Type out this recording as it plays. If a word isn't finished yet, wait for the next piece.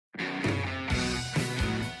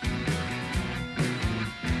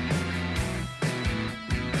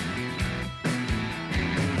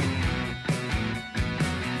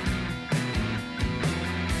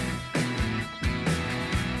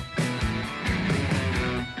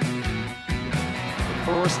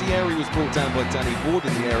Forestieri was brought down by Danny Ward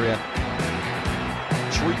in the area.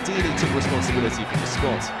 Troy Deeney took responsibility for the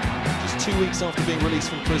spot. Just 2 weeks after being released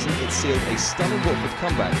from prison, it sealed a stunning Watford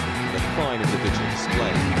comeback with a fine individual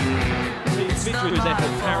display. Vydra's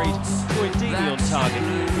effort carried Troy Deeney on target,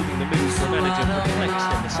 leaving the moves for a manager perplexed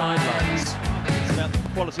on the sidelines. It's about the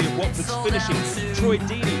quality of Watford's finishing. Troy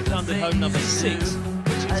Deeney thundered home number 6,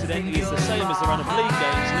 which incidentally is the same as the run of league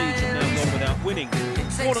games Leeds have now gone without winning.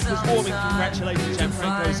 Warnock was warming, congratulating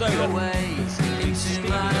Gianfranco Zola, but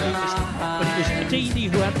steaming about this. But it was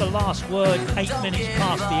Deeney who had the last word 8 minutes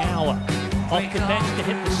past the hour. Off the bench to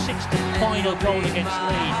hit the 6th and final goal against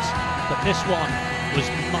Leeds. But this one was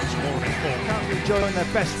much more important. Currently enjoying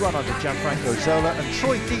their best run under Gianfranco Zola, and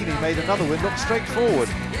Troy Deeney made another win look straightforward.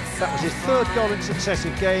 That was his 3rd goal in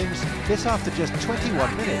successive games, this after just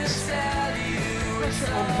 21 minutes.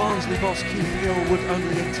 Pressure on Barnsley boss Keith Hill would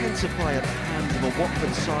only intensify at the hands of a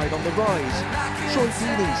Watford side on the rise. Troy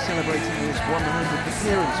Deeney celebrating his 100th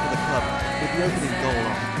appearance for the club with the opening goal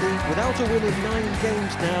after league without a win in 9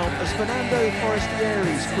 games now, as Fernando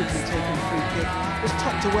Forestieri's quickly taken free kick was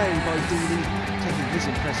tucked away by Deeney, taking his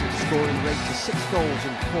impressive scoring rate to 6 goals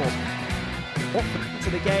in form. Watford to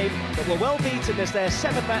the game, but were well beaten as their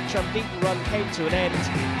 7-match unbeaten run came to an end.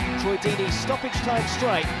 Troy Deeney's stoppage time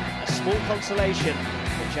strike, a small consolation,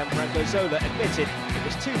 but Gianfranco Zola admitted it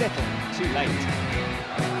was too little, too late.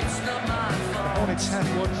 The Hornets have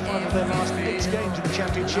won 5 of their last 6 games in the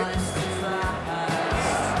Championship. This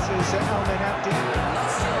is Almen Abdi.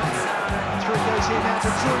 Through it goes here now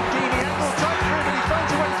to Troy Deeney, and more tight for him, and he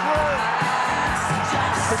finds a way through.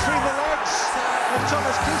 Between the legs of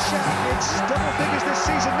Thomas Kishan, it's double figures this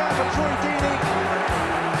season now for Troy Deeney.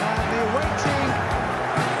 And the away team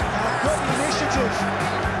have got the initiative.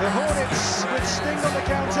 The Hornets with Sting on the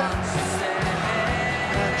counter.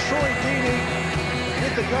 And Troy Deeney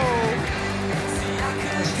with the goal.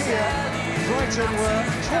 As here, Brighton were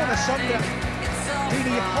torn asunder.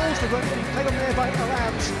 Deeney holds the run, but he played on there by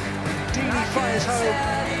Alams. Deeney fires home,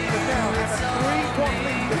 but now we have a 3-1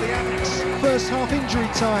 lead at the Annex. First half injury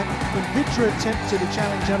time when Vydra attempted a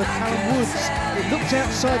challenge out of Callum Woods. It looked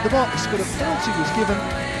outside the box, but a penalty was given.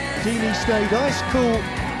 Deeney stayed ice cool,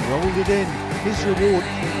 rolled it in. His reward.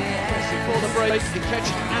 Before the break,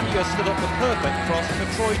 Ikechi Anya stood up the perfect cross for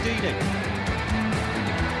Troy Deeney.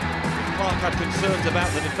 Clark had concerns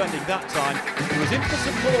about the defending that time. He was in for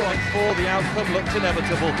some more on 4, the outcome looked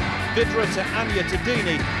inevitable. Vydra to Anya to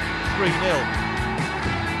Deeney,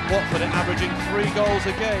 3-0. Watford are averaging 3 goals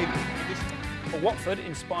a game. Watford,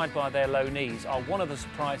 inspired by their low knees, are one of the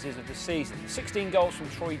surprises of the season. 16 goals from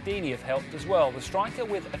Troy Deeney have helped as well. The striker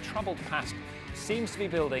with a troubled past seems to be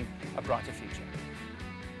building a brighter future.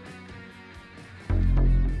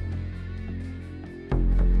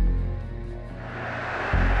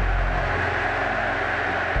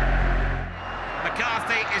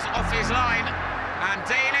 McCarthy is off his line, and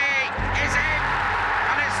Deeney is in,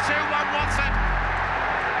 and it's 2-1 Watford.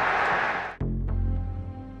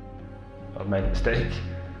 I've made a mistake.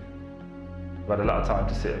 I've had a lot of time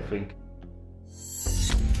to sit and think.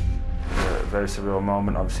 A very surreal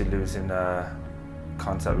moment, obviously losing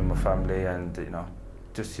contact with my family and, you know,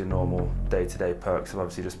 just your normal day-to-day perks of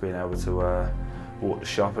obviously just being able to walk the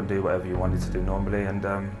shop and do whatever you wanted to do normally. And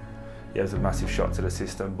yeah, it was a massive shock to the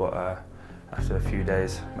system, but after a few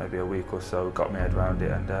days, maybe a week or so, got my head around it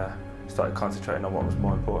and started concentrating on what was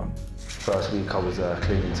more important. First week I was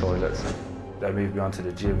cleaning toilets. They moved me onto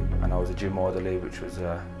the gym, and I was a gym orderly, which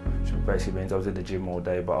basically means I was in the gym all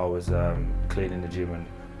day, but I was cleaning the gym and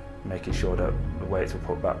making sure that the weights were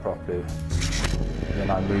put back properly. And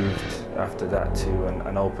then I moved after that to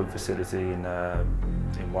an open facility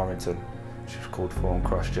in Warrington, which was called Thorn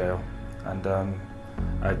Cross Jail. And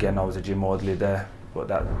again, I was a gym orderly there, but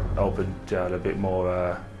that open jail a bit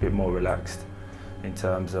more relaxed in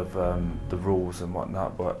terms of the rules and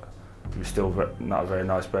whatnot. But it was still not a very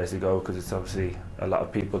nice place to go because it's obviously a lot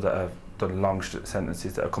of people that have done long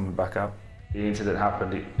sentences that are coming back out. The incident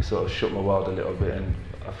happened, it sort of shook my world a little bit, and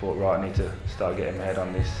I thought, right, I need to start getting my head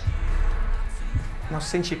on this. Now,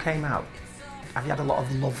 since you came out, have you had a lot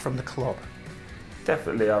of love from the club?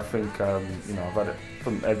 Definitely, I think you know, I've had it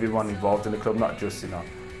from everyone involved in the club, not just, you know,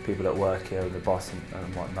 people that work here and the boss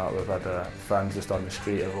and whatnot. We've had fans just on the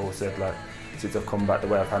street have all said, like, since I've come back, the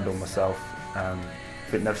way I've handled myself, I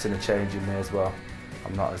think they've seen a change in me as well.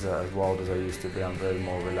 I'm not as wild as I used to be. I'm very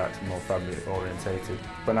more relaxed, more family orientated.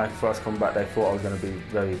 When I first come back, they thought I was going to be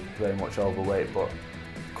very, very much overweight, but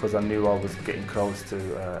because I knew I was getting close to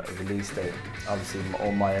a release date, obviously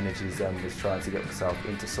all my energies then was trying to get myself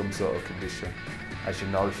into some sort of condition. as you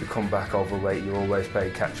know, if you come back overweight, you always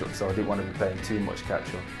play catch up. So I didn't want to be playing too much catch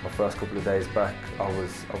up. My first couple of days back, I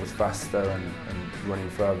was faster and running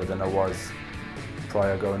further than I was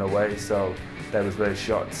prior going away. So there was very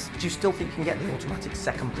shots. Do you still think you can get the automatic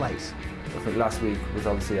second place? I think last week was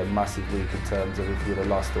obviously a massive week in terms of if we'd have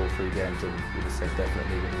lost all 3 games, then we'd have said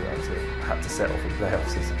definitely we had to settle for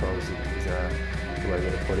playoffs, I suppose, is the way we're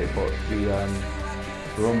going to put it. But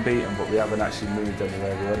we're unbeaten, but we haven't actually moved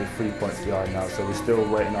anywhere. We're only 3 points behind now, so we're still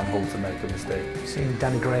waiting on Hull to make a mistake. Seeing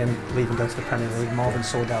Danny Graham leave and go to the Premier League, Marvin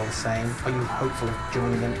Sordell the same. Are you hopeful of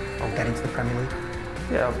joining them or getting to the Premier League?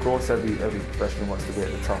 Yeah, of course. Every professional wants to be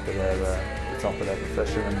at the top of their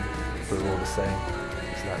profession, and we're all the same.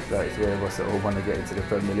 It's like 33 of us that all want to get into the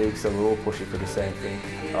Premier League, so we're all pushing for the same thing.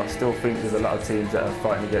 I still think there's a lot of teams that are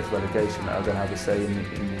fighting against relegation that are going to have a say in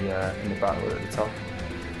the battle at the top.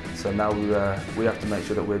 So now we have to make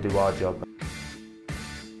sure that we do our job.